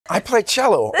I play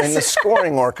cello in the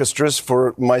scoring orchestras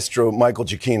for Maestro Michael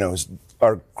Giacchino, who's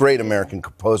our great American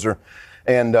composer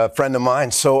and a friend of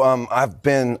mine. So I've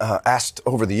been asked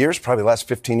over the years, probably the last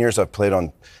 15 years, I've played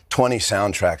on 20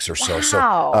 soundtracks or so.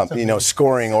 Wow. So, you know,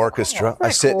 scoring orchestra. I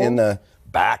sit in the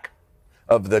back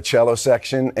of the cello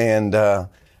section and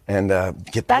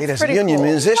get paid as a union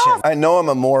musician. Awesome. I know I'm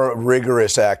a more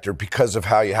rigorous actor because of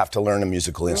how you have to learn a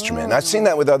musical instrument. And I've seen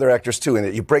that with other actors too, in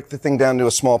that you break the thing down to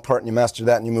a small part and you master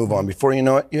that and you move on. Before you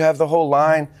know it, you have the whole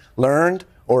line learned,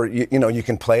 or you know, you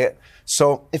can play it.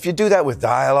 So if you do that with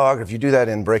dialogue, if you do that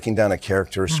in breaking down a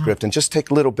character or script, and just take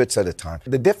little bits at a time.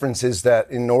 The difference is that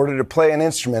in order to play an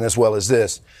instrument as well as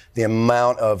this, the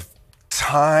amount of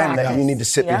time that you need to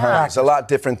sit behind is a lot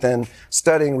different than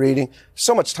studying, reading.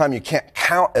 So much time you can't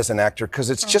count as an actor because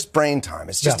it's just brain time.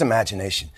 It's just imagination.